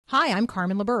Hi, I'm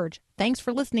Carmen LaBerge. Thanks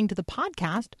for listening to the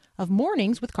podcast of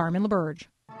Mornings with Carmen LaBerge.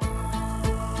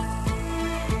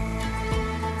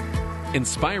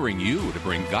 Inspiring you to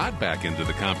bring God back into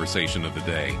the conversation of the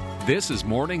day. This is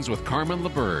Mornings with Carmen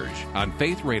LaBerge on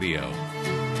Faith Radio.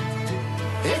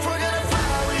 If we're gonna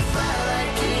fly, we fly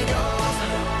like eagles.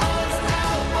 Arms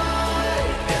out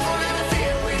wide. If we're gonna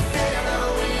fear, we fear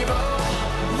no evil.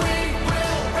 We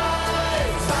will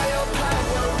rise. By your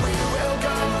power, we will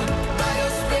go. By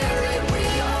your spirit, we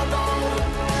are bold.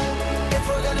 If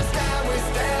we're gonna stand, we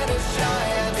stand as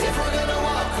giants. If we're gonna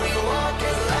walk, we walk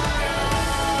as lions.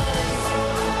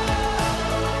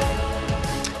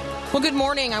 Well, good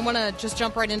morning. I want to just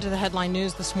jump right into the headline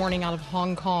news this morning out of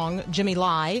Hong Kong. Jimmy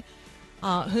Lai,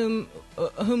 whom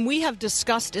we have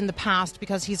discussed in the past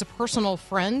because he's a personal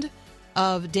friend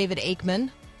of David Aikman.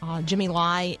 Jimmy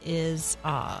Lai is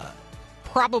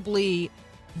probably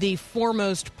the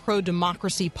foremost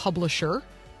pro-democracy publisher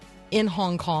in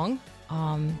Hong Kong.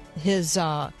 His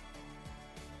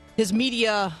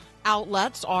media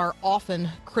outlets are often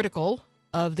critical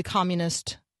of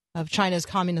China's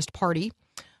Communist Party.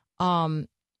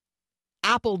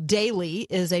 Apple Daily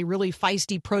is a really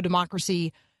feisty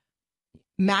pro-democracy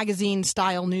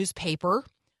magazine-style newspaper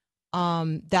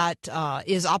that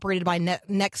is operated by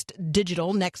Next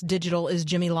Digital. Next Digital is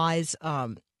Jimmy Lai's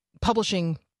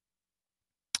publishing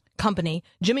company.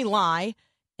 Jimmy Lai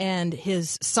and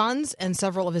his sons and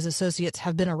several of his associates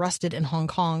have been arrested in Hong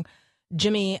Kong.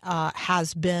 Jimmy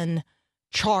has been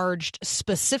charged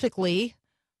specifically,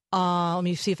 let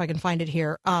me see if I can find it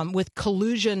here, with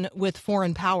collusion with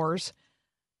foreign powers.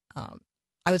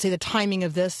 I would say the timing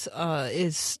of this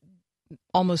is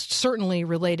almost certainly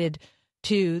related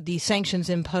to the sanctions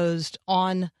imposed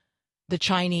on the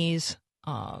Chinese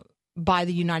by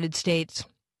the United States.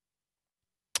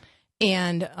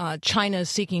 And China is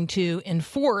seeking to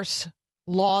enforce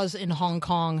laws in Hong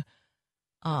Kong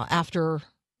after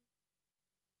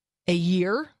a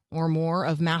year or more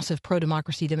of massive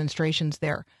pro-democracy demonstrations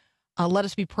there. Let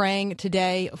us be praying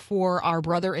today for our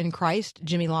brother in Christ,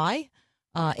 Jimmy Lai.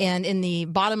 And in the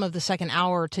bottom of the second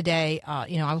hour today,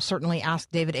 I will certainly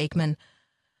ask David Aikman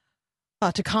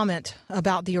to comment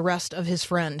about the arrest of his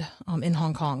friend in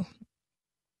Hong Kong.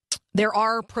 There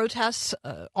are protests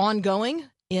ongoing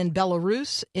in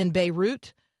Belarus, in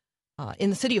Beirut,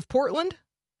 in the city of Portland,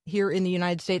 here in the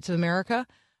United States of America.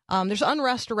 There's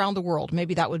unrest around the world.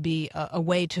 Maybe that would be a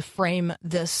way to frame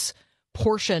this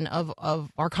portion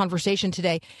of our conversation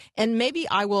today. And maybe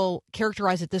I will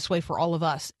characterize it this way for all of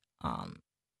us.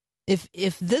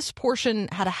 If this portion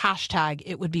had a hashtag,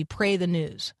 it would be Pray the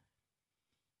News.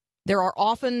 There are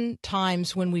often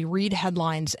times when we read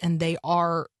headlines and they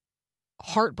are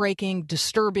heartbreaking,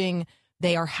 disturbing.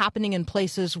 They are happening in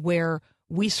places where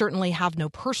we certainly have no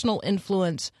personal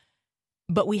influence,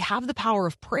 but we have the power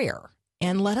of prayer.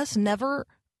 And let us never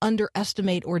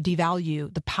underestimate or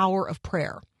devalue the power of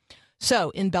prayer.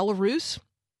 So in Belarus,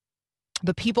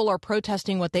 the people are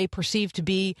protesting what they perceive to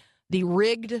be the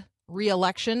rigged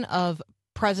re-election of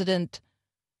President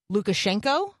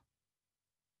Lukashenko.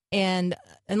 And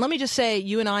let me just say,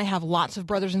 you and I have lots of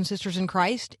brothers and sisters in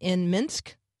Christ in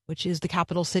Minsk, which is the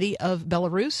capital city of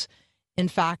Belarus. In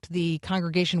fact, the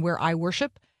congregation where I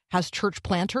worship has church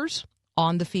planters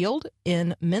on the field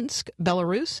in Minsk,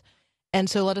 Belarus. And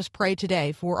so let us pray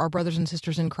today for our brothers and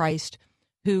sisters in Christ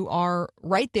who are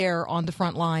right there on the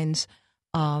front lines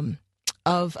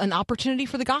of an opportunity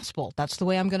for the gospel. That's the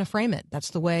way I'm going to frame it. That's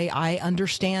the way I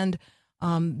understand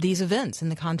these events in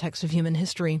the context of human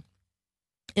history.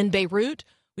 In Beirut,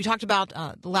 we talked about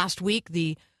last week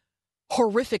the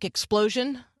horrific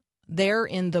explosion there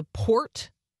in the port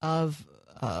of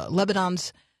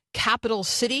Lebanon's capital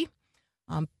city.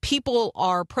 People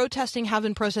are protesting, have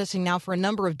been protesting now for a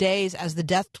number of days as the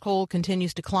death toll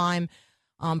continues to climb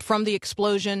from the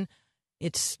explosion.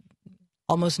 It's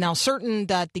almost now certain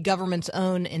that the government's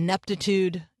own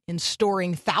ineptitude in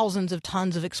storing thousands of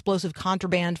tons of explosive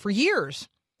contraband for years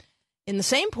in the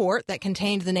same port that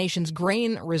contained the nation's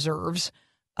grain reserves.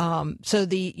 So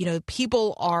the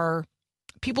people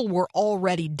were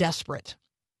already desperate.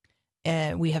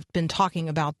 We have been talking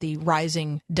about the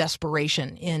rising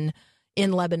desperation in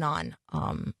Lebanon,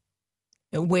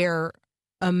 where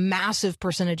a massive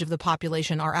percentage of the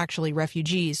population are actually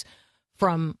refugees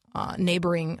from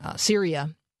neighboring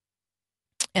Syria.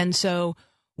 And so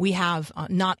we have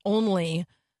not only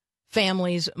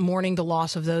families mourning the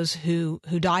loss of those who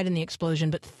died in the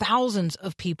explosion, but thousands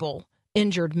of people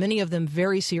injured, many of them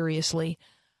very seriously,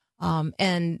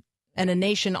 and a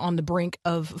nation on the brink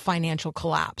of financial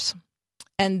collapse.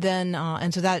 And then,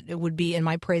 and so that would be in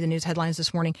my Pray the News headlines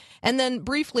this morning. And then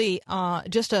briefly,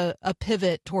 just a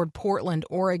pivot toward Portland,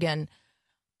 Oregon.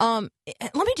 Let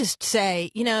me just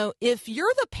say, if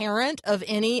you're the parent of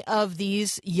any of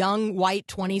these young white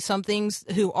 20-somethings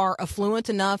who are affluent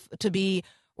enough to be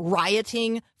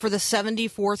rioting for the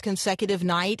 74th consecutive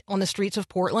night on the streets of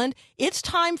Portland, it's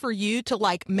time for you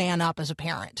to man up as a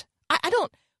parent.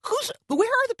 Where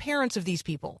are the parents of these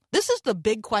people? This is the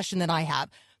big question that I have.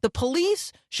 The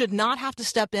police should not have to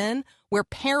step in where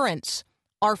parents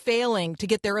are failing to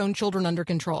get their own children under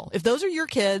control. If those are your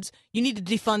kids, you need to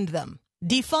defund them.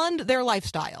 Defund their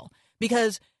lifestyle,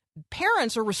 because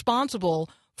parents are responsible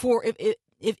for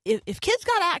if kids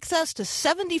got access to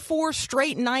 74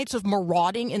 straight nights of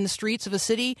marauding in the streets of a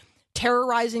city,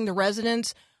 terrorizing the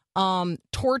residents,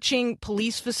 torching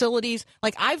police facilities.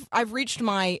 I've reached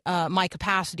my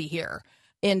capacity here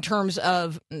in terms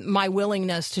of my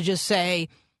willingness to just say,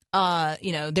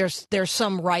 there's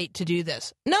some right to do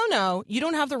this. No, you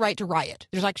don't have the right to riot.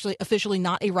 There's actually officially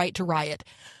not a right to riot.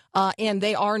 And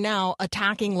they are now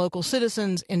attacking local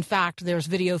citizens. In fact, there's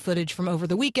video footage from over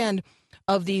the weekend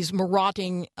of these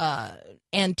marauding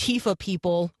Antifa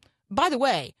people, by the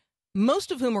way,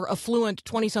 most of whom are affluent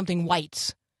 20-something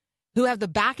whites who have the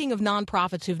backing of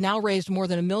nonprofits who've now raised more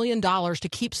than $1 million to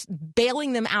keep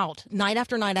bailing them out night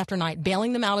after night after night,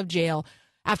 bailing them out of jail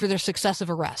after their successive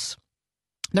arrests.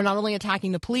 They're not only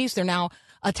attacking the police, they're now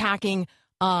attacking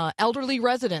elderly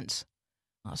residents.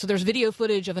 So there's video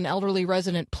footage of an elderly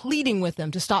resident pleading with them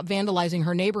to stop vandalizing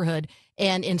her neighborhood.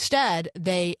 And instead,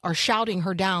 they are shouting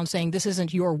her down, saying, this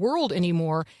isn't your world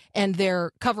anymore. And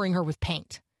they're covering her with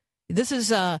paint. This is,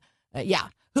 whoever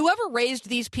raised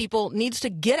these people needs to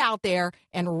get out there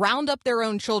and round up their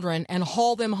own children and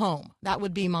haul them home. That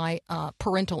would be my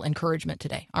parental encouragement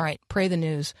today. All right, Pray the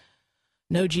News.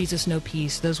 No Jesus, no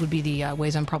peace. Those would be the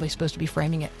ways I'm probably supposed to be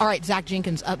framing it. All right, Zach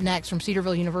Jenkins up next from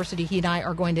Cedarville University. He and I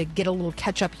are going to get a little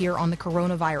catch up here on the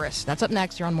coronavirus. That's up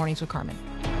next. You're on Mornings with Carmen.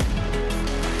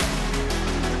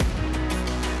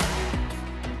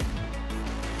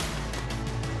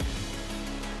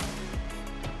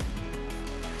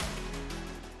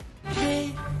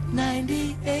 Hey,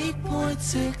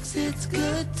 98.6, it's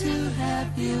good to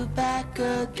have you back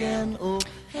again. Oh.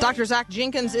 Dr. Zach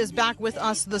Jenkins is back with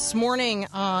us this morning.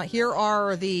 Here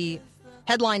are the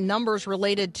headline numbers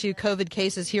related to COVID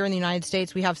cases here in the United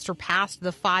States. We have surpassed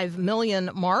the 5 million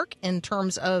mark in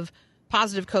terms of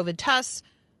positive COVID tests.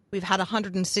 We've had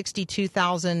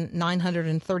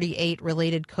 162,938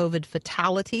 related COVID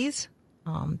fatalities,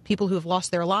 people who have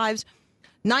lost their lives.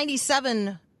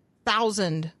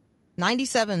 97,000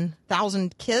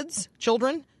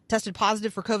 children tested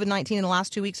positive for COVID-19 in the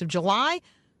last 2 weeks of July.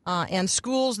 And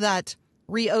schools that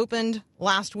reopened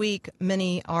last week,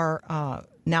 many are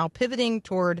now pivoting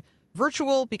toward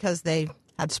virtual because they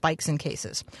had spikes in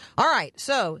cases. All right.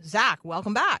 So, Zach,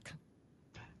 welcome back.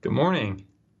 Good morning.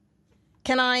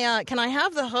 Can I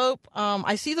have the hope?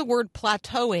 I see the word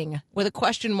plateauing with a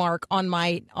question mark on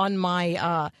my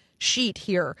sheet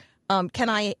here. Can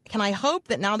I hope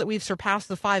that now that we've surpassed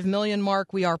the 5 million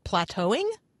mark, we are plateauing?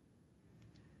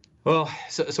 Well,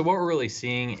 so what we're really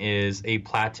seeing is a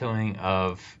plateauing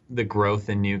of the growth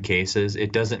in new cases.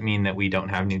 It doesn't mean that we don't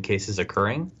have new cases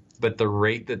occurring, but the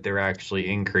rate that they're actually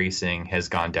increasing has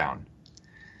gone down.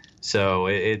 So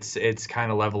it's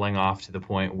kind of leveling off to the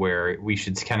point where we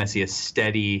should kind of see a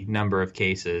steady number of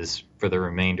cases for the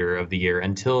remainder of the year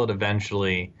until it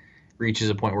eventually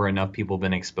reaches a point where enough people have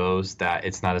been exposed that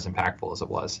it's not as impactful as it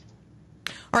was.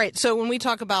 All right. So when we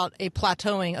talk about a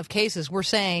plateauing of cases, we're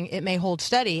saying it may hold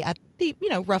steady at the,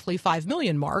 roughly 5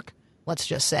 million mark, let's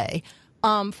just say,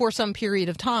 for some period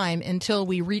of time until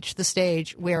we reach the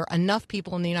stage where enough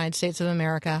people in the United States of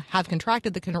America have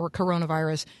contracted the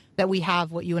coronavirus that we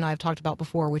have what you and I have talked about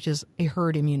before, which is a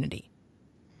herd immunity.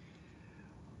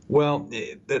 Well,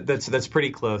 that's pretty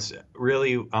close.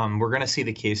 Really, we're going to see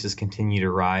the cases continue to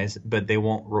rise, but they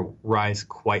won't rise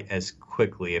quite as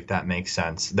quickly, if that makes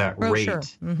sense. That rate sure.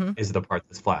 is the part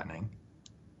that's flattening.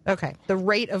 Okay. The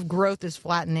rate of growth is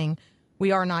flattening.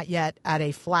 We are not yet at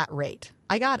a flat rate.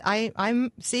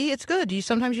 See, it's good.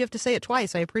 Sometimes you have to say it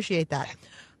twice. I appreciate that.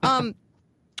 All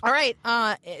right.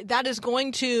 That is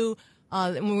going to,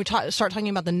 when we start talking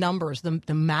about the numbers,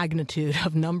 the magnitude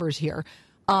of numbers here,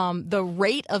 the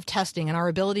rate of testing and our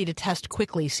ability to test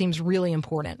quickly seems really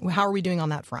important. How are we doing on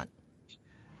that front?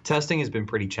 Testing has been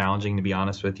pretty challenging, to be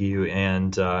honest with you,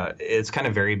 and it's kind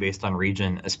of varied based on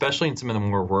region, especially in some of the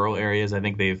more rural areas. I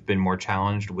think they've been more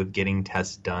challenged with getting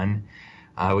tests done.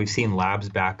 We've seen labs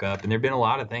back up, and there have been a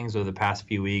lot of things over the past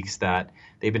few weeks that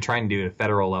they've been trying to do at a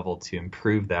federal level to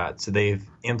improve that. So they've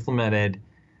implemented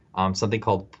something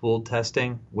called pooled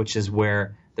testing, which is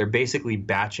where they're basically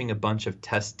batching a bunch of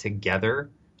tests together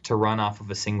to run off of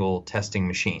a single testing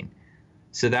machine.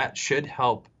 So that should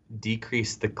help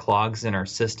decrease the clogs in our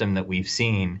system that we've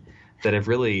seen that have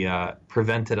really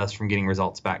prevented us from getting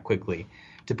results back quickly.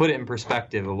 To put it in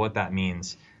perspective of what that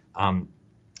means,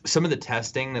 some of the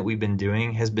testing that we've been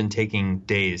doing has been taking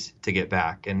days to get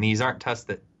back. And these aren't tests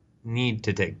that need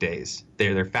to take days.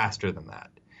 They're faster than that.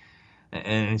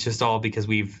 And it's just all because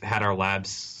we've had our labs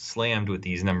slammed with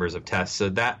these numbers of tests. So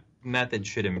that method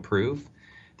should improve.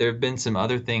 There have been some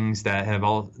other things that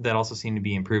also seem to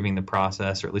be improving the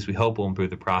process, or at least we hope will improve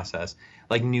the process,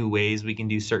 like new ways we can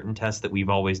do certain tests that we've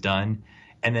always done,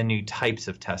 and then new types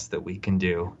of tests that we can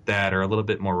do that are a little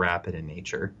bit more rapid in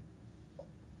nature.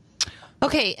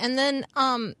 Okay, and then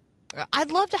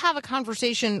I'd love to have a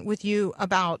conversation with you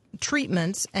about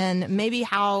treatments and maybe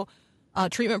how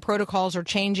treatment protocols are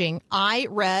changing. I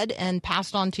read and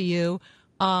passed on to you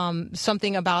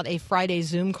something about a Friday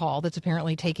Zoom call that's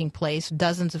apparently taking place.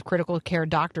 Dozens of critical care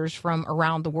doctors from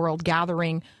around the world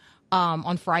gathering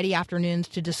on Friday afternoons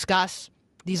to discuss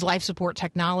these life support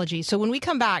technologies. So when we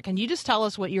come back, can you just tell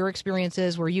us what your experience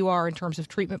is, where you are in terms of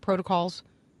treatment protocols?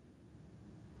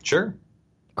 Sure.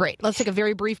 Great. Let's take a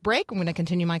very brief break. I'm going to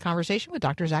continue my conversation with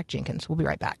Dr. Zach Jenkins. We'll be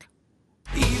right back.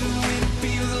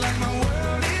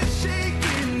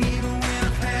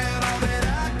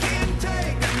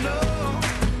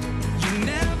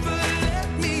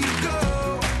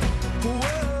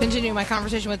 Continuing my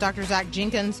conversation with Dr. Zach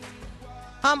Jenkins.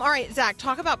 All right, Zach,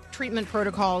 talk about treatment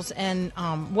protocols and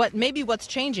what's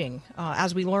changing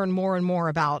as we learn more and more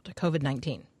about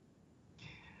COVID-19.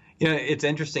 It's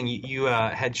interesting. You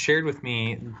had shared with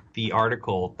me the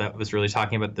article that was really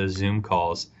talking about the Zoom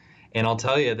calls. And I'll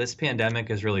tell you, this pandemic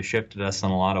has really shifted us in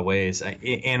a lot of ways.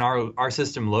 In our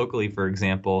system locally, for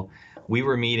example, we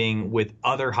were meeting with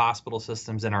other hospital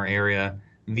systems in our area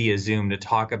via Zoom to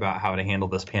talk about how to handle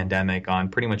this pandemic on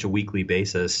pretty much a weekly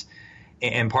basis.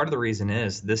 And part of the reason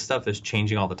is this stuff is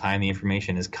changing all the time. The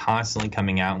information is constantly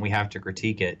coming out, and we have to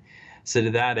critique it. So to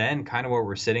that end, kind of where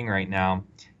we're sitting right now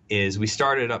is we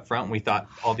started up front. We thought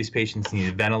all these patients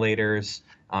needed ventilators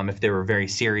if they were very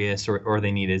serious, or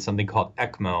they needed something called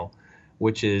ECMO,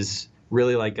 which is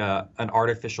really like an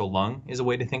artificial lung is a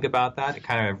way to think about that. It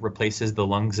kind of replaces the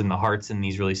lungs and the hearts in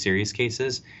these really serious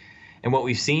cases. And what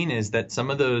we've seen is that some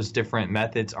of those different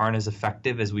methods aren't as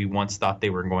effective as we once thought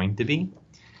they were going to be.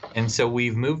 And so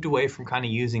we've moved away from kind of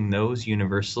using those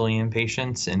universally in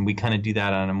patients, and we kind of do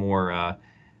that on a more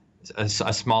a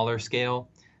smaller scale.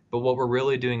 But what we're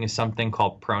really doing is something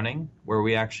called proning, where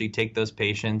we actually take those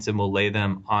patients and we'll lay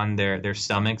them on their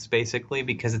stomachs, basically,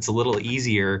 because it's a little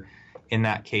easier in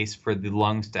that case for the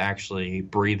lungs to actually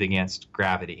breathe against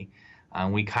gravity.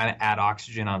 We kind of add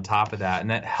oxygen on top of that,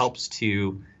 and that helps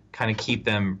to kind of keep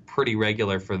them pretty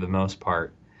regular for the most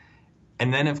part.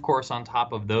 And then, of course, on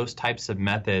top of those types of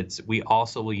methods, we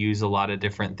also will use a lot of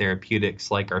different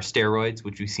therapeutics like our steroids,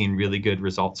 which we've seen really good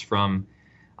results from,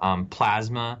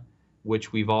 plasma,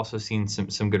 which we've also seen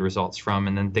some good results from,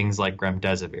 and then things like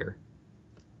remdesivir,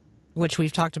 which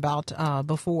we've talked about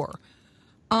before.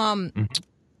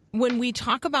 When we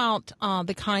talk about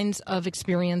the kinds of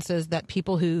experiences that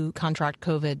people who contract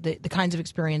COVID, the kinds of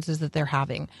experiences that they're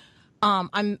having,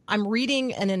 I'm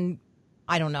reading, and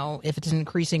I don't know if it's an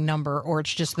increasing number or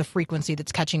it's just the frequency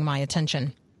that's catching my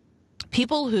attention.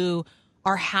 People who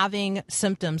are having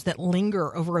symptoms that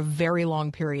linger over a very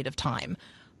long period of time.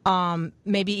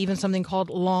 Maybe even something called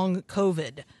long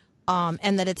COVID,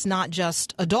 and that it's not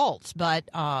just adults,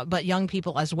 but young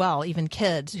people as well, even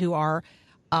kids who are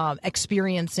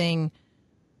experiencing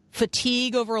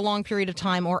fatigue over a long period of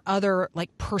time or other like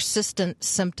persistent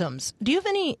symptoms. Do you have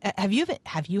any?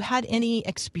 Have you had any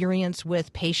experience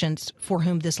with patients for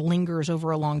whom this lingers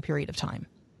over a long period of time?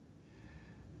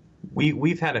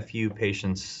 We've had a few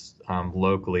patients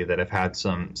locally that have had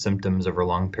some symptoms over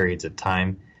long periods of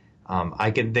time.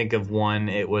 I can think of one.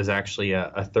 It was actually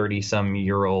a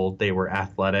 30-some-year-old. They were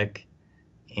athletic,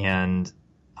 and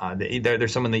they're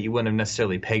someone that you wouldn't have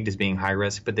necessarily pegged as being high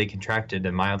risk, but they contracted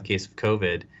a mild case of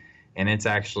COVID, and it's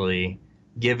actually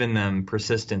given them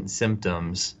persistent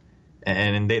symptoms,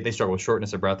 and they struggle with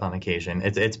shortness of breath on occasion.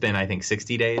 It's been, I think,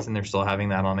 60 days, and they're still having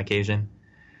that on occasion.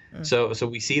 So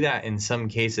we see that in some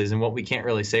cases, and what we can't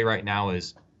really say right now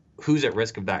is who's at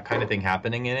risk of that kind of thing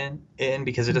happening in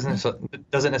because it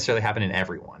doesn't necessarily happen in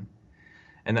everyone.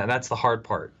 And that's the hard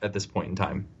part at this point in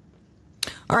time.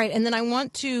 All right. And then I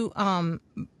want to,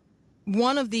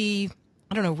 one of the,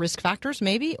 risk factors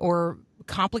maybe, or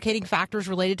complicating factors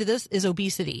related to this is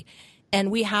obesity. And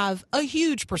we have a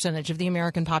huge percentage of the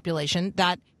American population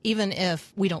that, even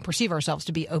if we don't perceive ourselves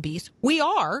to be obese, we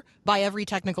are by every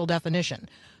technical definition.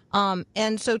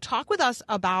 And so talk with us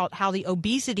about how the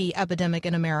obesity epidemic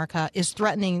in America is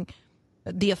threatening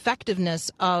the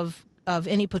effectiveness of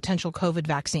any potential COVID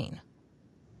vaccine.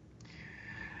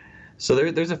 So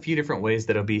there's a few different ways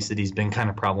that obesity has been kind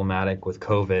of problematic with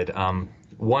COVID.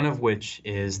 One of which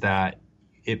is that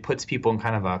it puts people in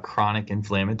kind of a chronic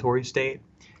inflammatory state.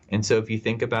 And so if you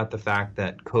think about the fact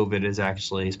that COVID is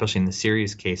actually, especially in the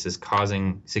serious cases,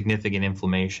 causing significant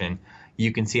inflammation,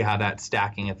 you can see how that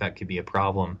stacking effect could be a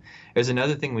problem. There's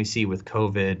another thing we see with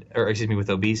with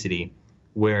obesity,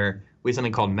 where we have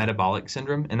something called metabolic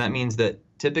syndrome. And that means that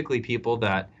typically people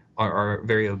that are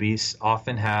very obese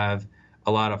often have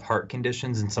a lot of heart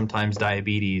conditions and sometimes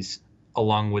diabetes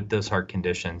along with those heart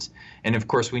conditions. And of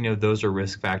course, we know those are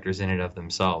risk factors in and of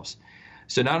themselves.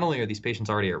 So not only are these patients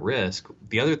already at risk,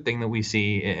 the other thing that we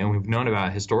see and we've known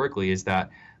about historically is that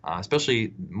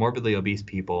especially morbidly obese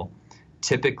people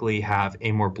typically have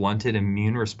a more blunted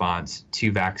immune response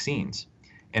to vaccines.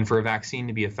 And for a vaccine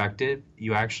to be effective,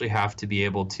 you actually have to be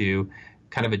able to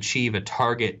kind of achieve a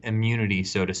target immunity,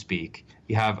 so to speak.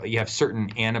 You have certain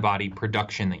antibody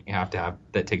production that you have to have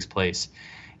that takes place.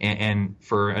 And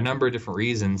for a number of different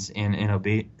reasons in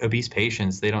obese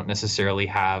patients, they don't necessarily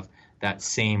have that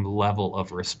same level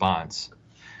of response.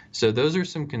 So those are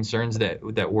some concerns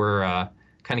that we're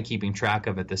kind of keeping track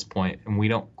of at this point, and we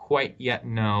don't quite yet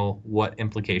know what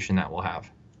implication that will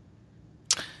have.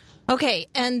 Okay,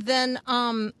 and then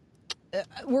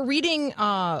we're reading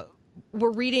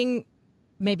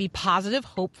maybe positive,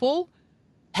 hopeful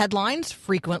headlines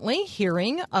frequently,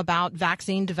 hearing about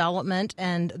vaccine development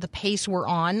and the pace we're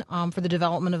on for the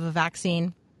development of a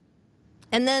vaccine.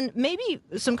 And then maybe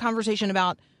some conversation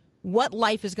about what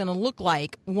life is going to look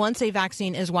like once a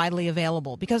vaccine is widely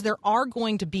available, because there are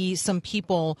going to be some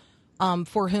people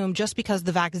for whom just because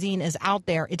the vaccine is out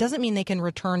there, it doesn't mean they can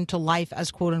return to life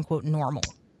as quote unquote normal.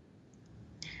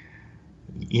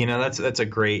 You know, that's a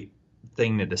great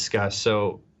thing to discuss.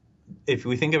 So if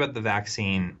we think about the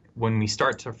vaccine, when we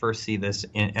start to first see this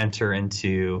enter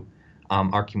into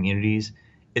our communities,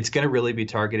 it's going to really be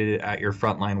targeted at your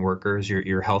frontline workers,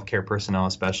 your healthcare personnel,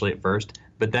 especially at first.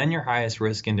 But then your highest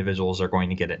risk individuals are going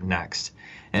to get it next.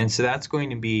 And so that's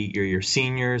going to be your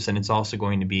seniors, and it's also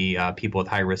going to be people with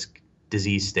high risk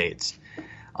disease states.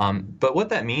 But what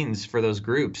that means for those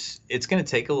groups, it's going to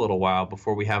take a little while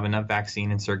before we have enough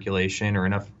vaccine in circulation or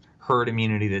enough herd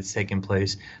immunity that's taken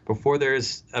place before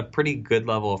there's a pretty good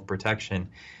level of protection.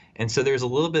 And so there's a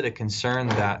little bit of concern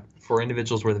that for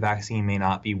individuals where the vaccine may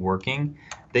not be working,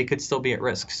 they could still be at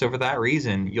risk. So for that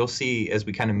reason, you'll see as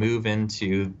we kind of move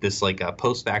into this like a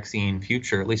post-vaccine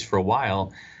future, at least for a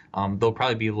while, there'll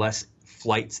probably be less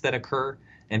flights that occur,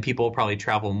 and people will probably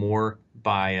travel more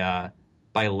by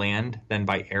land than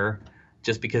by air,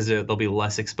 just because they'll be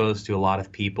less exposed to a lot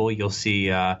of people. You'll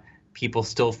see people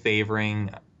still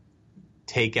favoring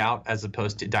takeout as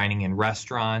opposed to dining in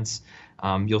restaurants.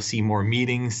 You'll see more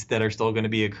meetings that are still going to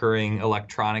be occurring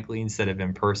electronically instead of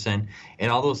in person,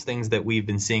 and all those things that we've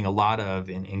been seeing a lot of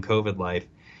in COVID life.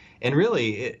 And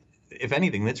really, if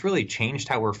anything, that's really changed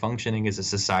how we're functioning as a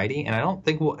society. And I don't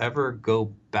think we'll ever go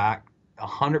back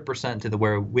 100% to the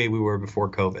way we were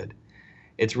before COVID.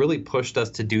 It's really pushed us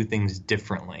to do things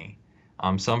differently,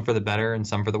 some for the better and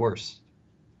some for the worse.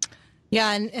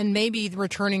 Yeah, and maybe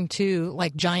returning to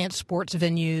like giant sports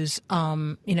venues,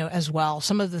 as well.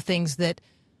 Some of the things that,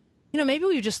 maybe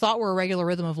we just thought were a regular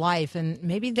rhythm of life, and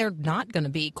maybe they're not going to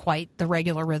be quite the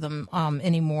regular rhythm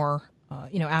anymore.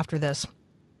 After this.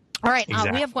 All right,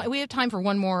 exactly. We have time for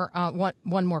one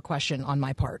more question on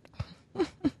my part.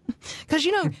 Because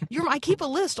I keep a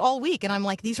list all week, and I'm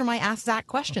like, these are my Ask Zach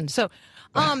questions. So,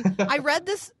 I read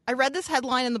this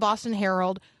headline in the Boston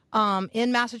Herald.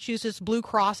 In Massachusetts, Blue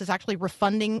Cross is actually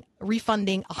refunding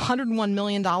 $101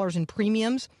 million in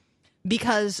premiums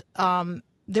because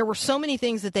there were so many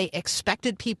things that they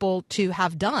expected people to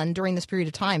have done during this period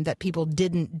of time that people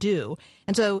didn't do.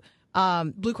 And so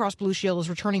Blue Cross Blue Shield is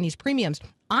returning these premiums.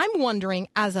 I'm wondering,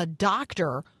 as a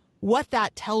doctor, what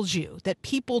that tells you, that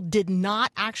people did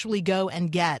not actually go and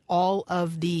get all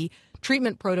of the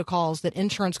treatment protocols that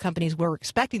insurance companies were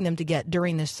expecting them to get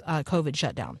during this COVID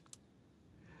shutdown.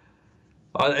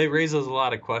 It raises a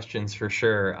lot of questions for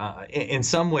sure. In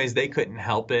some ways, they couldn't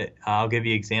help it. I'll give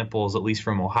you examples, at least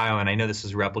from Ohio, and I know this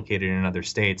is replicated in other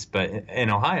states. But in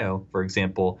Ohio, for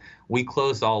example, we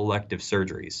closed all elective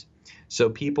surgeries. So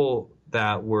people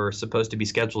that were supposed to be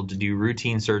scheduled to do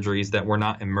routine surgeries that were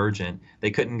not emergent,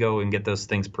 they couldn't go and get those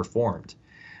things performed.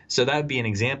 So that would be an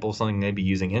example of something they'd be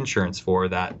using insurance for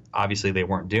that obviously they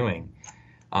weren't doing.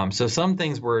 So some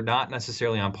things were not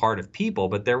necessarily on part of people,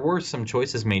 but there were some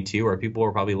choices made too, where people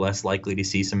were probably less likely to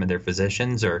see some of their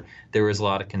physicians, or there was a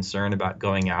lot of concern about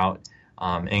going out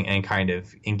and kind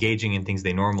of engaging in things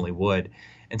they normally would.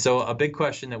 And so a big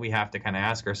question that we have to kind of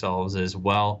ask ourselves is,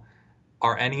 well,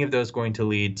 are any of those going to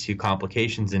lead to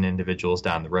complications in individuals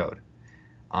down the road?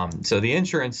 So the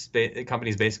insurance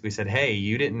companies basically said, hey,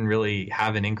 you didn't really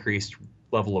have an increased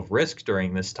level of risk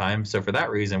during this time, so for that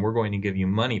reason, we're going to give you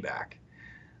money back.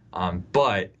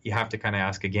 But you have to kind of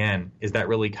ask again, is that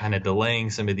really kind of delaying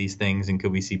some of these things, and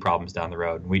could we see problems down the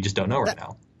road? We just don't know right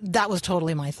now. That was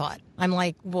totally my thought. I'm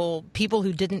like, well, people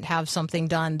who didn't have something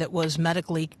done that was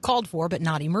medically called for but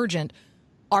not emergent,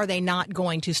 are they not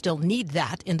going to still need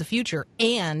that in the future?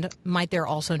 And might there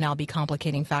also now be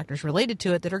complicating factors related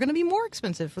to it that are going to be more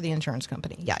expensive for the insurance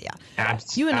company? Yeah.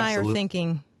 You and I are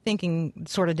thinking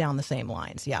sort of down the same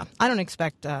lines. Yeah. I don't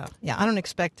expect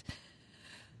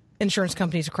insurance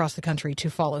companies across the country to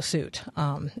follow suit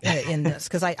in this,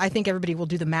 because I think everybody will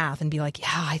do the math and be like, yeah,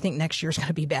 I think next year's going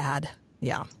to be bad.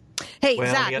 Yeah. Hey, well,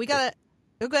 Zach, we got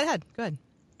to go ahead. Go ahead.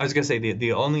 I was going to say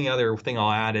the only other thing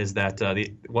I'll add is that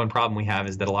the one problem we have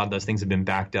is that a lot of those things have been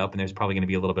backed up, and there's probably going to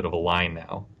be a little bit of a line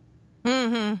now.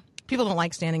 Mm-hmm. People don't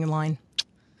like standing in line.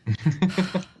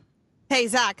 Hey,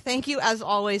 Zach, thank you as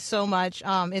always so much.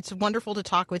 It's wonderful to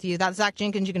talk with you. That's Zach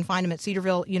Jenkins. You can find him at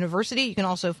Cedarville University. You can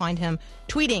also find him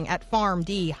tweeting at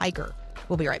FarmDHiker.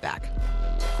 We'll be right back.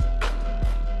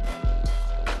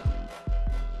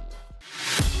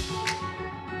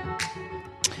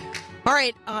 All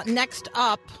right, next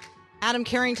up, Adam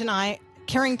Carrington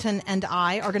and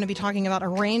I are going to be talking about a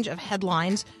range of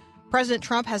headlines. President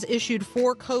Trump has issued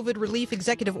 4 COVID relief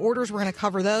executive orders. We're going to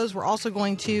cover those. We're also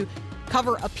going to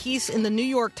cover a piece in the New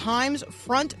York Times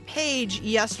front page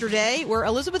yesterday where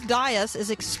Elizabeth Dias is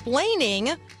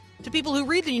explaining to people who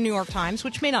read the New York Times,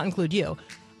 which may not include you,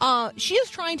 she is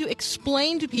trying to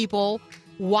explain to people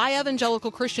why evangelical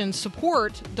Christians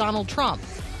support Donald Trump.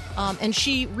 And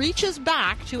she reaches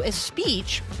back to a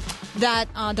speech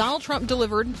that Donald Trump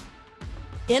delivered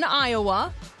in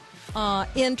Iowa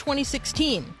in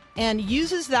 2016 and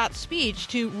uses that speech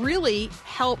to really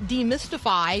help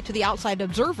demystify to the outside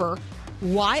observer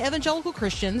why evangelical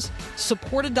Christians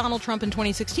supported Donald Trump in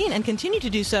 2016 and continue to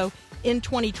do so in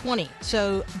 2020.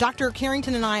 So Dr.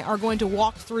 Carrington and I are going to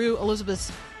walk through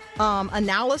Elizabeth's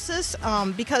analysis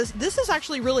because this is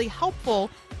actually really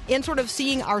helpful in sort of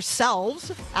seeing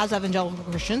ourselves as evangelical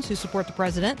Christians who support the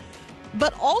president,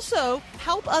 but also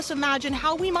help us imagine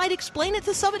how we might explain it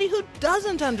to somebody who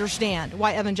doesn't understand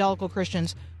why evangelical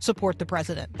Christians support the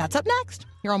president. That's up next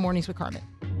here on Mornings with Carmen.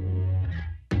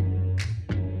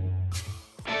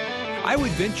 I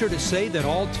would venture to say that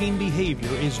all teen behavior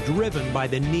is driven by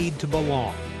the need to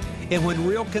belong. And when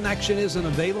real connection isn't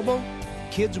available,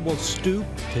 kids will stoop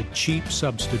to cheap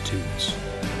substitutes.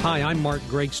 Hi, I'm Mark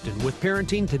Gregston with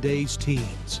Parenting Today's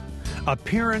Teens.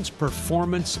 Appearance,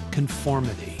 performance,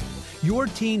 conformity. Your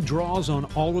teen draws on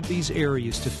all of these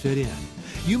areas to fit in.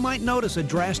 You might notice a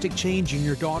drastic change in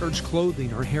your daughter's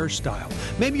clothing or hairstyle.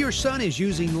 Maybe your son is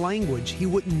using language he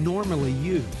wouldn't normally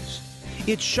use.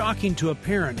 It's shocking to a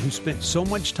parent who spent so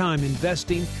much time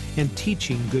investing and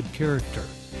teaching good character.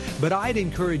 But I'd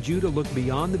encourage you to look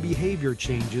beyond the behavior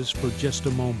changes for just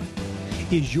a moment.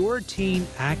 Is your teen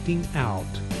acting out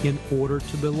in order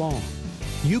to belong?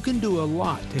 You can do a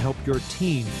lot to help your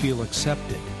teen feel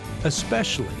accepted,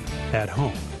 especially at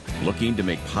home. Looking to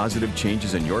make positive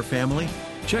changes in your family?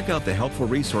 Check out the helpful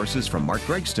resources from Mark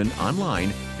Gregston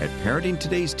online at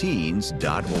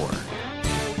parentingtodaysteens.org.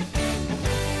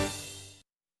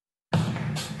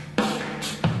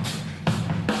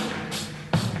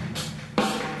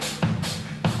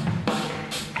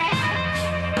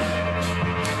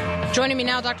 Joining me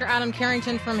now, Dr. Adam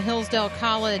Carrington from Hillsdale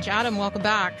College. Adam, welcome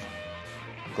back.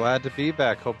 Glad to be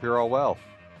back. Hope you're all well.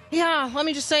 Yeah, let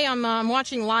me just say I'm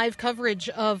watching live coverage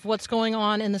of what's going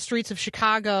on in the streets of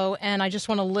Chicago, and I just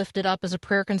want to lift it up as a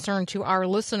prayer concern to our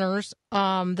listeners.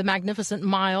 The Magnificent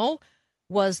Mile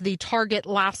was the target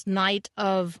last night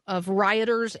of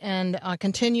rioters and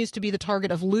continues to be the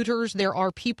target of looters. There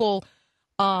are people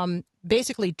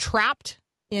basically trapped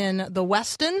in the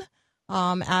Westin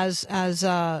as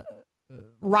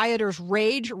rioters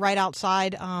rage right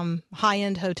outside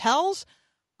high-end hotels.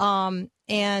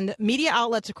 And media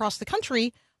outlets across the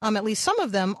country, at least some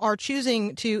of them, are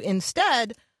choosing to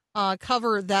instead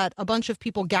cover that a bunch of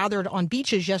people gathered on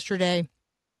beaches yesterday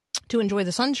to enjoy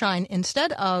the sunshine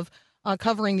instead of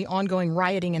covering the ongoing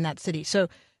rioting in that city. So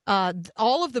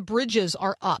all of the bridges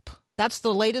are up. That's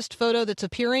the latest photo that's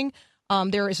appearing.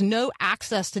 There is no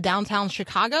access to downtown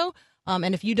Chicago.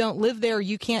 And if you don't live there,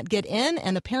 you can't get in.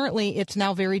 And apparently it's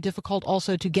now very difficult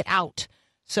also to get out.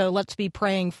 So let's be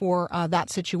praying for that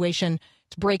situation.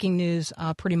 It's breaking news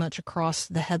pretty much across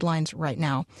the headlines right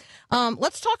now.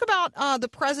 Let's talk about the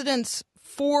president's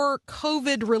 4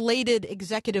 COVID-related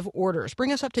executive orders.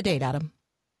 Bring us up to date, Adam.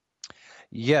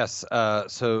 Yes.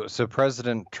 So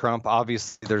President Trump,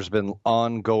 obviously, there's been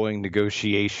ongoing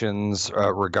negotiations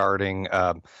regarding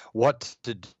what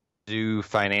to do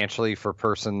financially for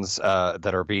persons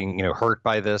that are being, hurt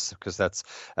by this, because that's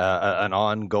an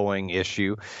ongoing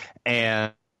issue,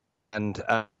 and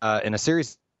in a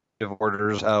series of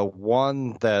orders,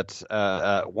 one that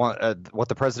what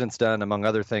the president's done, among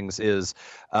other things, is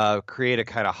create a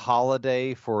kind of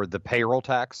holiday for the payroll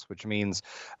tax, which means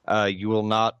you will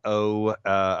not owe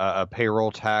a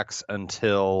payroll tax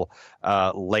until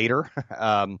later,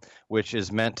 which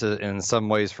is meant to, in some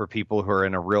ways, for people who are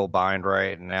in a real bind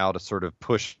right now, to sort of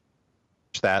push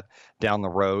that down the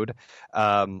road.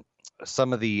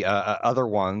 Some of the other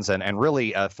ones, and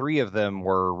really 3 of them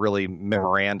were really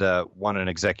memoranda, one an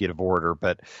executive order,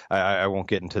 but I won't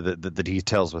get into the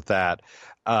details with that.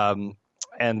 And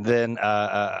then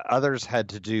others had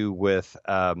to do with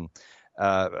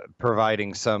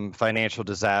providing some financial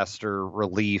disaster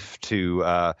relief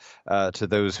to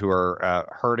those who are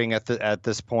hurting at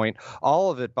this point.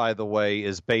 All of it, by the way,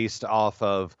 is based off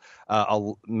of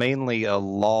mainly a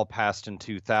law passed in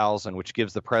 2000, which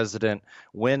gives the president,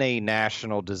 when a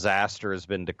national disaster has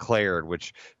been declared,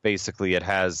 which basically it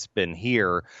has been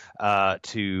here,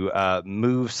 to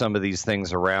move some of these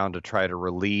things around to try to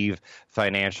relieve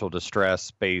financial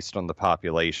distress based on the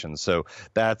population. So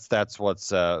that's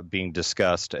what's being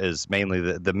discussed, is mainly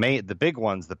the big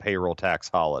ones, the payroll tax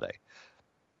holiday.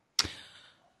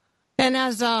 And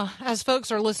as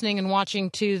folks are listening and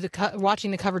watching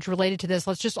the coverage related to this,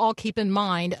 let's just all keep in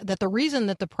mind that the reason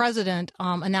that the president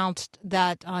announced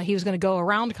that he was going to go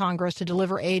around Congress to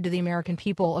deliver aid to the American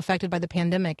people affected by the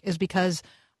pandemic is because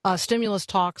stimulus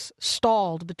talks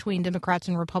stalled between Democrats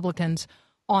and Republicans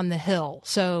on the Hill.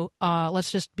 So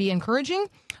let's just be encouraging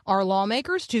our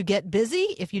lawmakers to get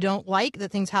busy. If you don't like that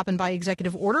things happen by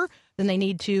executive order, then they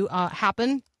need to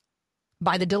happen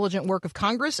by the diligent work of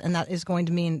Congress, and that is going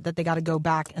to mean that they got to go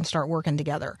back and start working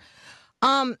together.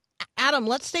 Adam,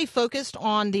 let's stay focused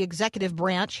on the executive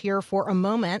branch here for a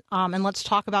moment, and let's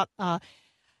talk about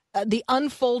the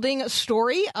unfolding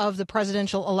story of the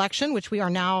presidential election, which we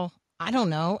are now, I don't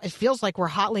know, it feels like we're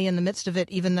hotly in the midst of it,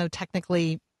 even though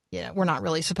technically we're not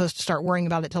really supposed to start worrying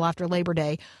about it till after Labor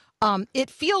Day.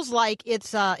 It feels like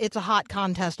it's a hot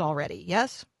contest already,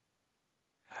 yes?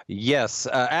 Yes,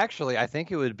 actually, I think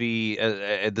it would be,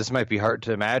 this might be hard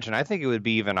to imagine, I think it would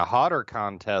be even a hotter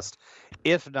contest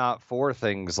if not for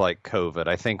things like COVID.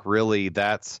 I think really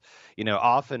that's,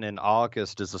 often in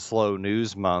August is a slow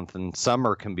news month, and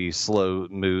summer can be slow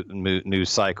news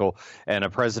cycle,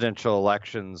 and presidential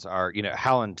elections are,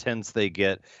 how intense they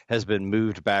get has been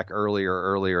moved back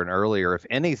earlier and earlier. If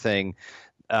anything,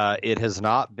 it has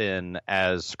not been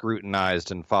as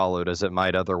scrutinized and followed as it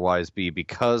might otherwise be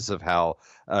because of how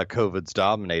COVID's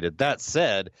dominated. That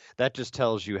said, that just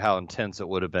tells you how intense it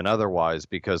would have been otherwise,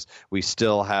 because we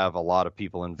still have a lot of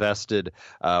people invested.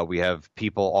 We have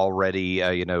people already,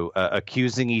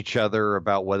 accusing each other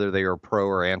about whether they are pro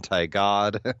or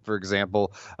anti-God. For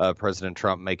example, President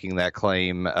Trump making that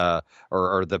claim,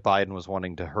 or that Biden was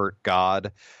wanting to hurt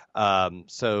God.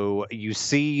 So you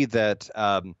see that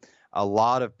a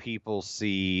lot of people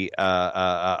see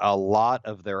a lot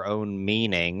of their own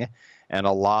meaning and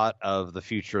a lot of the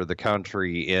future of the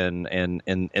country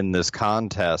in this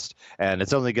contest, and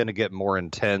it's only going to get more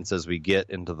intense as we get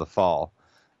into the fall.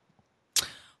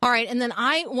 All right, and then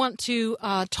I want to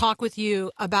talk with you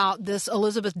about this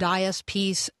Elizabeth Dias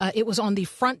piece. It was on the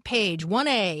front page,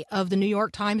 1A of the New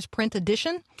York Times print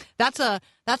edition. That's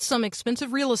some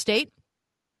expensive real estate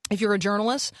if you're a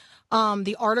journalist.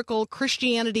 The article,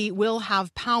 Christianity Will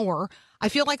Have Power. I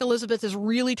feel like Elizabeth is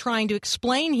really trying to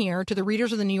explain here to the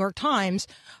readers of the New York Times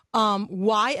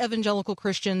why evangelical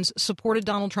Christians supported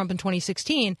Donald Trump in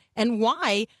 2016 and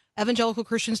why evangelical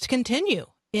Christians continue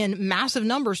in massive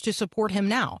numbers to support him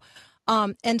now.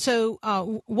 And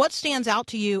so what stands out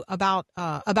to you about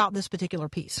this particular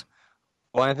piece?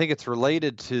 Well, I think it's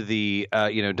related to the,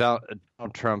 Donald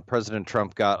Trump. President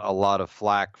Trump got a lot of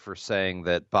flack for saying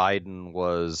that Biden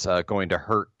was going to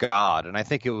hurt God, and I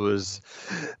think it was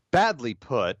badly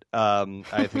put.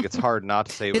 I think it's hard not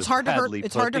to say it was badly put.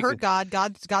 It's hard to hurt God.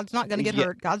 God's not going to get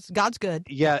hurt. God's good.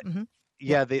 Yeah. Mm-hmm.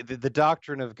 the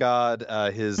doctrine of God,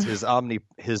 his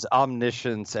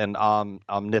omniscience and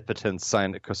omnipotence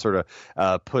sort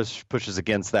of pushes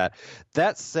against that.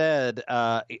 That said,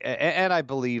 and I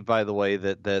believe, by the way,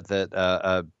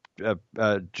 that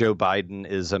Joe Biden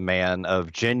is a man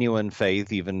of genuine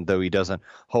faith, even though he doesn't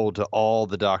hold to all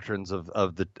the doctrines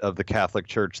of the Catholic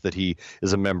Church that he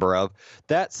is a member of.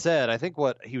 That said, I think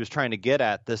what he was trying to get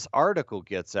at, this article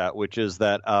gets at, which is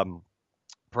that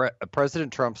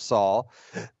President Trump saw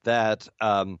that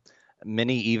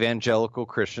many evangelical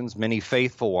Christians, many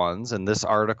faithful ones, and this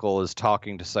article is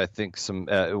talking to, I think, some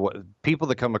people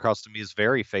that come across to me as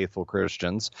very faithful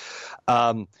Christians,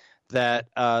 that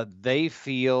they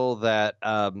feel that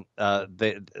that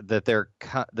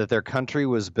their country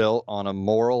was built on a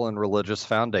moral and religious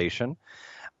foundation.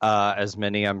 As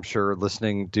many, I'm sure,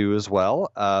 listening do as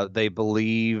well. They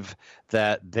believe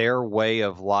that their way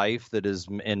of life, that is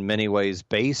in many ways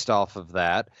based off of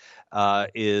that,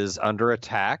 is under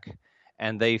attack,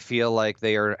 and they feel like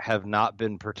they have not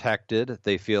been protected.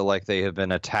 They feel like they have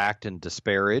been attacked and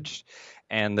disparaged,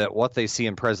 and that what they see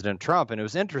in President Trump, and it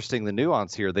was interesting, the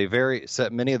nuance here,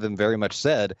 many of them very much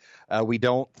said, we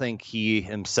don't think he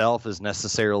himself is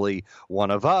necessarily one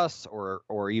of us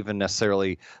or even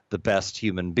necessarily the best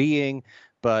human being,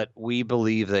 but we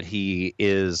believe that he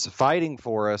is fighting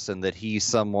for us and that he's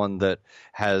someone that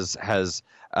has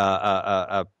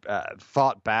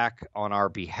fought back on our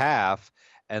behalf.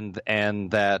 And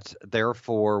that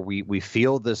therefore we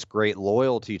feel this great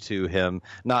loyalty to him,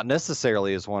 not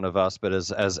necessarily as one of us, but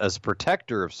as a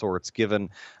protector of sorts, given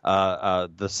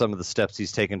some of the steps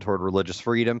he's taken toward religious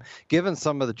freedom, given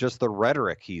some of just the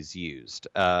rhetoric he's used,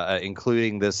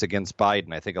 including this against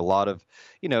Biden. I think a lot of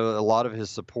his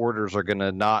supporters are going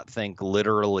to not think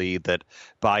literally that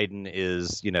Biden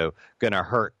is going to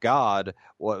hurt God,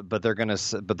 but they're going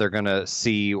to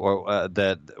see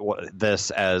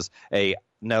this as a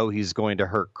no, he's going to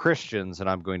hurt Christians, and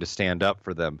I'm going to stand up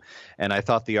for them. And I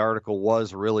thought the article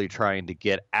was really trying to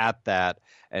get at that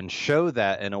and show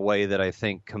that in a way that I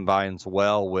think combines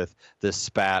well with this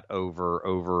spat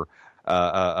over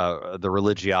the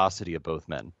religiosity of both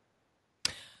men.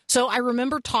 So I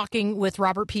remember talking with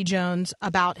Robert P. Jones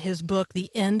about his book,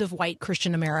 The End of White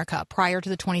Christian America, prior to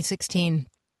the 2016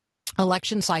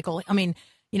 election cycle. I mean,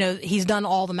 he's done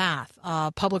all the math.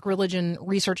 Public Religion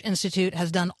Research Institute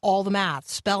has done all the math,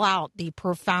 spell out the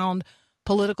profound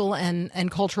political and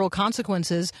cultural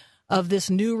consequences of this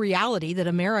new reality that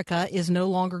America is no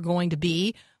longer going to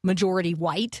be majority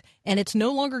white, and it's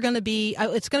no longer going to be,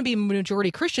 it's going to be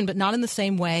majority Christian, but not in the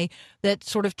same way that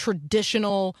sort of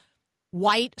traditional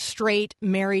white, straight,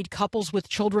 married couples with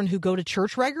children who go to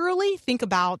church regularly think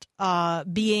about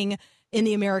being in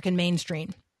the American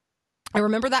mainstream. I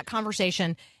remember that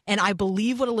conversation, and I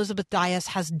believe what Elizabeth Dias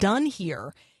has done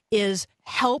here is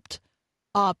helped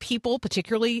people,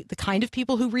 particularly the kind of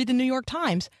people who read the New York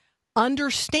Times,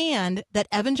 understand that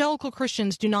evangelical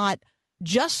Christians do not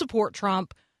just support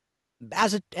Trump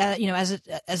as a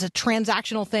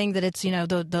transactional thing, that it's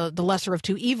the lesser of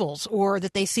two evils, or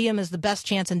that they see him as the best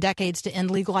chance in decades to end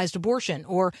legalized abortion,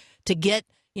 or to get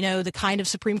the kind of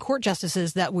Supreme Court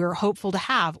justices that we're hopeful to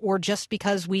have, or just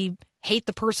because we hate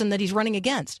the person that he's running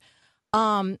against.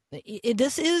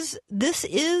 This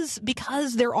is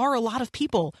because there are a lot of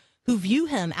people who view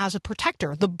him as a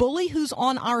protector. The bully who's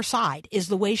on our side is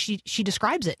the way she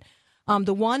describes it.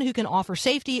 The one who can offer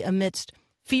safety amidst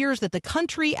fears that the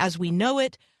country as we know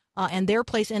it and their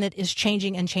place in it is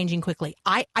changing and changing quickly.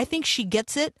 I think she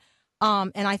gets it.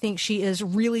 And I think she is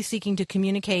really seeking to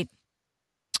communicate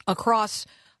across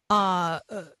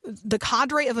the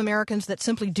cadre of Americans that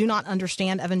simply do not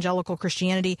understand evangelical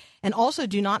Christianity, and also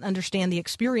do not understand the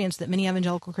experience that many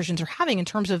evangelical Christians are having in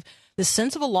terms of the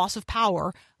sense of a loss of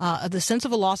power, the sense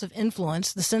of a loss of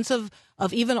influence, the sense of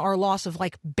even our loss of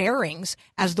bearings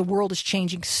as the world is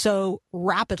changing so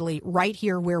rapidly right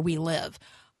here where we live.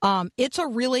 It's a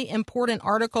really important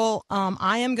article.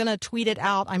 I am going to tweet it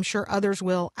out. I'm sure others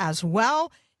will as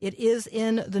well. It is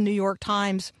in the New York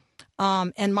Times.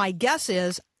 And my guess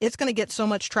is it's going to get so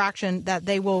much traction that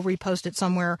they will repost it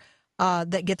somewhere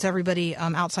that gets everybody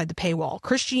outside the paywall.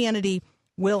 Christianity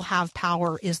Will Have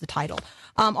Power is the title.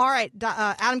 All right.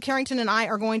 Adam Carrington and I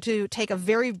are going to take a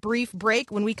very brief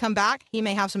break. When we come back, he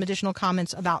may have some additional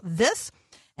comments about this.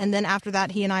 And then after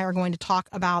that, he and I are going to talk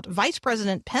about Vice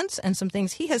President Pence and some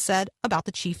things he has said about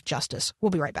the Chief Justice. We'll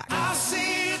be right back. I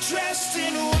see you dressed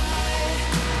in white,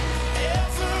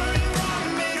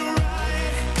 everyone made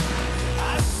right.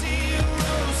 I see a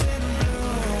rose in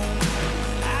bloom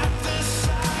at the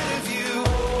sight of you.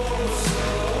 Oh,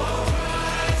 so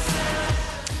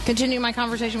bright. Continuing my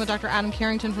conversation with Dr. Adam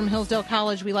Carrington from Hillsdale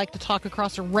College, we like to talk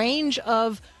across a range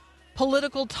of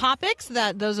political topics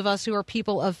that those of us who are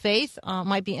people of faith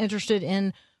might be interested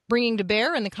in bringing to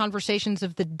bear in the conversations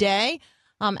of the day.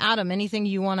 Adam, anything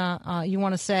you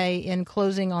wanna say in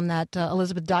closing on that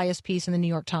Elizabeth Dias piece in the New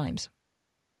York Times?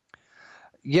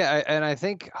 Yeah, and I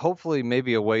think hopefully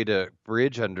maybe a way to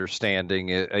bridge understanding,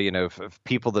 if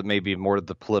people that may be more to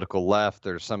the political left,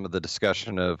 there's some of the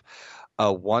discussion of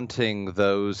wanting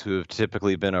those who have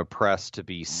typically been oppressed to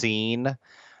be seen,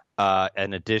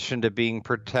 in addition to being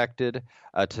protected,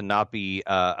 to not be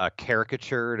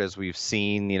caricatured, as we've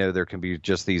seen. There can be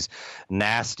just these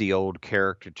nasty old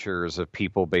caricatures of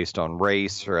people based on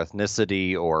race or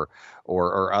ethnicity or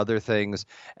other things.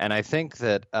 And I think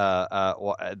that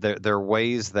there are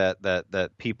ways that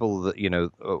people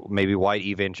that, maybe white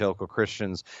evangelical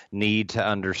Christians need to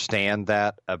understand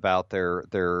that about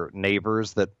their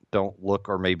neighbors that don't look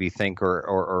or maybe think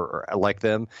or like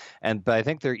them. But I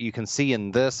think you can see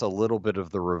in this a little bit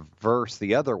of the reverse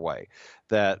the other way,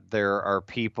 that there are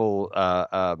people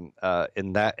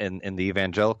in the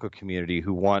evangelical community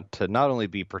who want to not only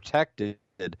be protected,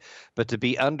 but to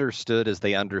be understood as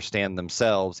they understand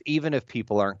themselves, even if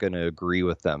people aren't going to agree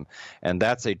with them. And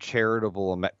that's a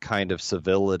charitable kind of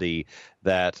civility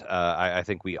that I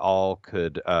think we all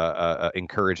could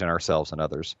encourage in ourselves and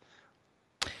others.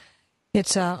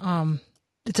 It's a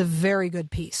very good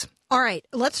piece. All right,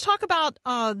 let's talk about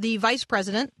the vice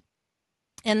president,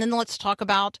 and then let's talk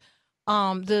about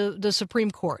the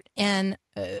Supreme Court. And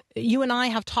you and I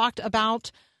have talked about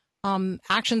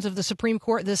actions of the Supreme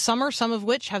Court this summer, some of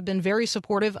which have been very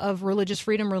supportive of religious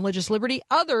freedom, religious liberty,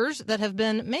 others that have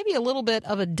been maybe a little bit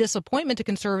of a disappointment to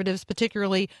conservatives,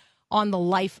 particularly on the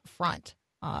life front.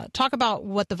 Talk about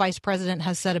what the vice president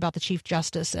has said about the Chief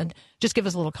Justice, and just give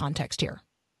us a little context here.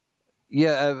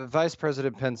 Yeah, Vice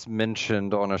President Pence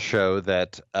mentioned on a show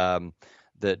that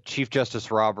that Chief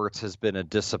Justice Roberts has been a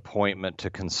disappointment to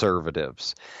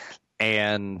conservatives,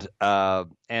 and I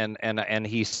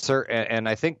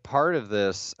think part of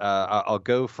this, I'll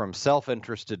go from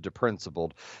self-interested to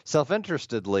principled.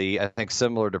 Self-interestedly, I think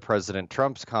similar to President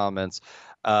Trump's comments,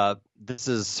 this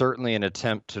is certainly an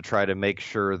attempt to try to make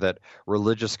sure that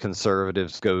religious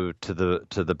conservatives go to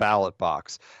the ballot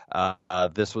box.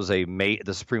 This was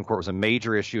the Supreme Court was a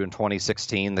major issue in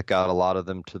 2016 that got a lot of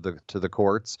them to the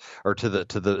courts, or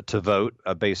to vote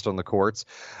based on the courts.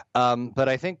 But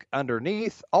I think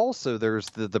underneath also there's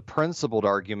the principled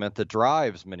argument that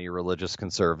drives many religious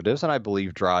conservatives, and I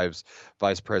believe drives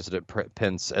Vice President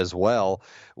Pence as well,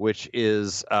 which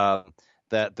is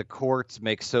that the courts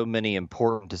make so many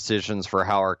important decisions for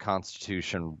how our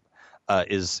Constitution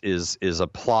is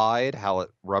applied, how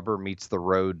rubber meets the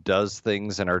road, does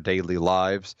things in our daily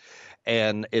lives,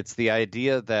 and it's the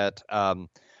idea that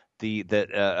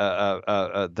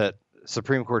that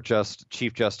Supreme Court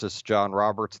Chief Justice John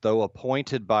Roberts, though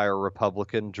appointed by a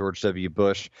Republican, George W.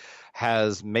 Bush,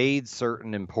 has made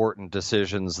certain important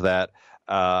decisions that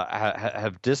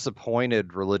have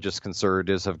disappointed religious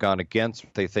conservatives, have gone against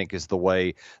what they think is the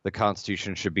way the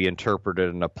Constitution should be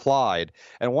interpreted and applied.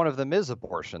 And one of them is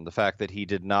abortion. The fact that he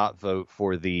did not vote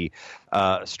for the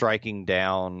striking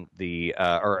down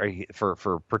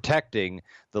for protecting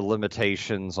the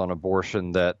limitations on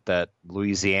abortion that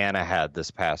Louisiana had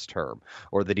this past term,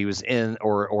 or that he was in,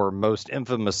 or most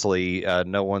infamously,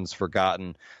 no one's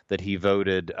forgotten that he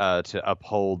voted to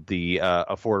uphold the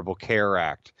Affordable Care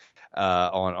Act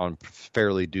on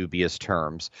fairly dubious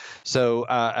terms. So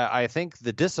I think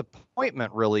the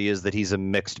disappointment really is that he's a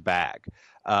mixed bag.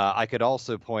 I could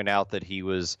also point out that he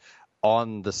was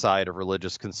on the side of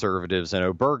religious conservatives in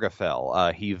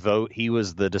Obergefell. He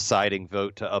was the deciding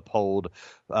vote to uphold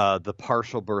the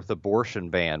partial birth abortion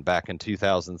ban back in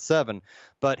 2007,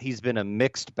 but he's been a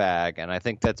mixed bag, and I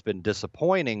think that's been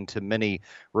disappointing to many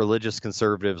religious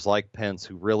conservatives like Pence,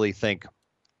 who really think,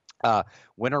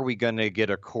 when are we going to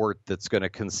get a court that's going to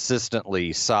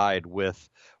consistently side with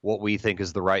what we think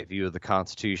is the right view of the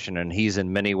Constitution? And he's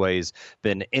in many ways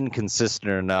been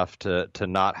inconsistent enough to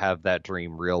not have that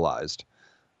dream realized.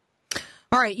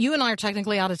 All right, you and I are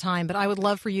technically out of time, but I would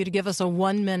love for you to give us a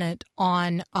 1 minute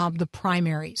on the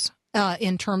primaries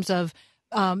in terms of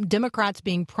Democrats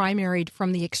being primaried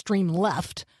from the extreme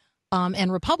left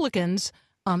and Republicans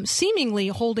seemingly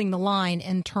holding the line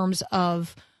in terms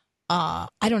of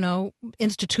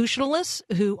institutionalists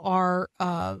who are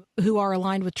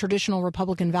aligned with traditional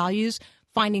Republican values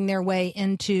finding their way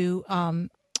into the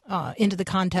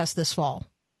contest this fall.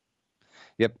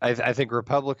 Yep, I think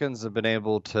Republicans have been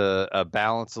able to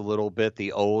balance a little bit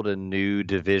the old and new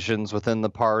divisions within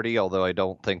the party, although I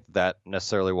don't think that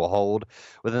necessarily will hold.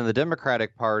 Within the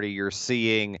Democratic Party, you're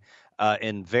seeing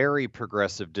in very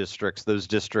progressive districts, those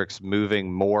districts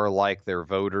moving more like their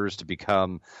voters to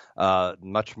become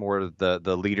much more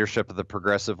the leadership of the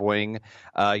progressive wing.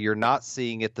 You're not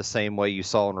seeing it the same way you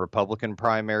saw in Republican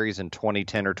primaries in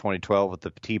 2010 or 2012 with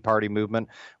the Tea Party movement,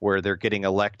 where they're getting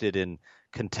elected in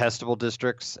contestable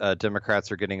districts.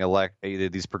 Democrats are getting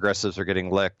elected. These progressives are getting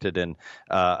elected in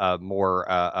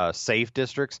more safe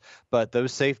districts. But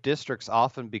those safe districts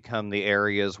often become the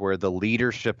areas where the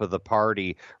leadership of the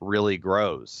party really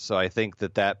grows. So I think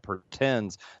that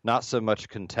portends not so much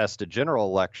contested general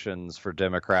elections for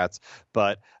Democrats,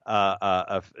 but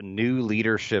a new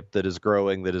leadership that is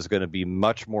growing, that is going to be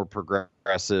much more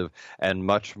progressive and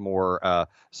much more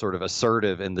sort of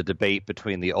assertive in the debate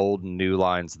between the old and new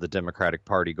lines of the Democratic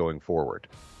Party going forward.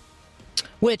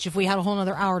 Which, if we had a whole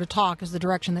other hour to talk, is the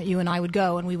direction that you and I would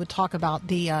go, and we would talk about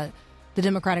the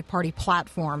Democratic Party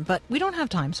platform. But we don't have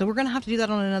time, so we're going to have to do that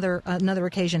on another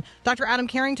occasion. Dr. Adam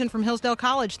Carrington from Hillsdale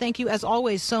College, thank you as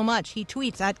always so much. He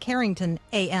tweets at Carrington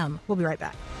AM. We'll be right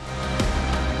back.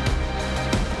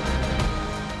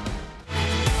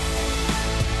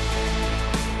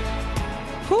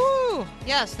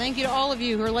 Yes, thank you to all of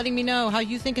you who are letting me know how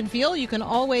you think and feel. You can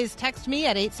always text me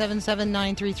at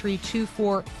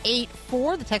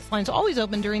 877-933-2484. The text line is always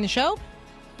open during the show.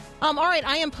 All right,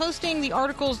 I am posting the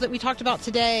articles that we talked about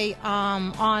today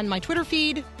on my Twitter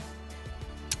feed,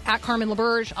 at Carmen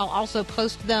LaBerge. I'll also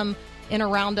post them in a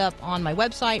roundup on my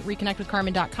website,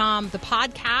 reconnectwithcarmen.com. The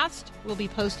podcast will be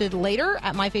posted later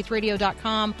at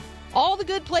myfaithradio.com. All the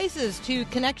good places to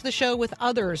connect the show with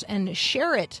others and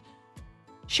share it.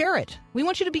 Share it. We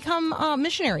want you to become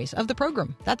missionaries of the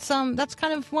program. That's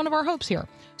kind of one of our hopes here.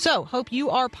 So, hope you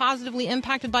are positively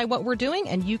impacted by what we're doing,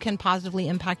 and you can positively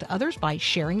impact others by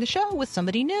sharing the show with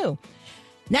somebody new.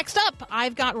 Next up,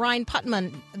 I've got Ryan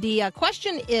Putman. The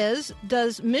question is,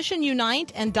 does mission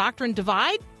unite and doctrine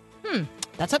divide?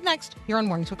 That's up next here on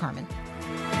Mornings with Carmen.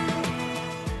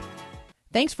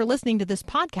 Thanks for listening to this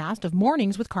podcast of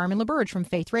Mornings with Carmen LaBerge from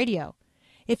Faith Radio.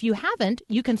 If you haven't,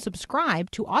 you can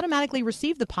subscribe to automatically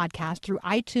receive the podcast through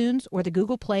iTunes or the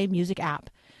Google Play Music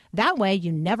app. That way,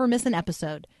 you never miss an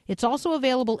episode. It's also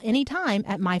available anytime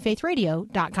at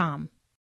myfaithradio.com.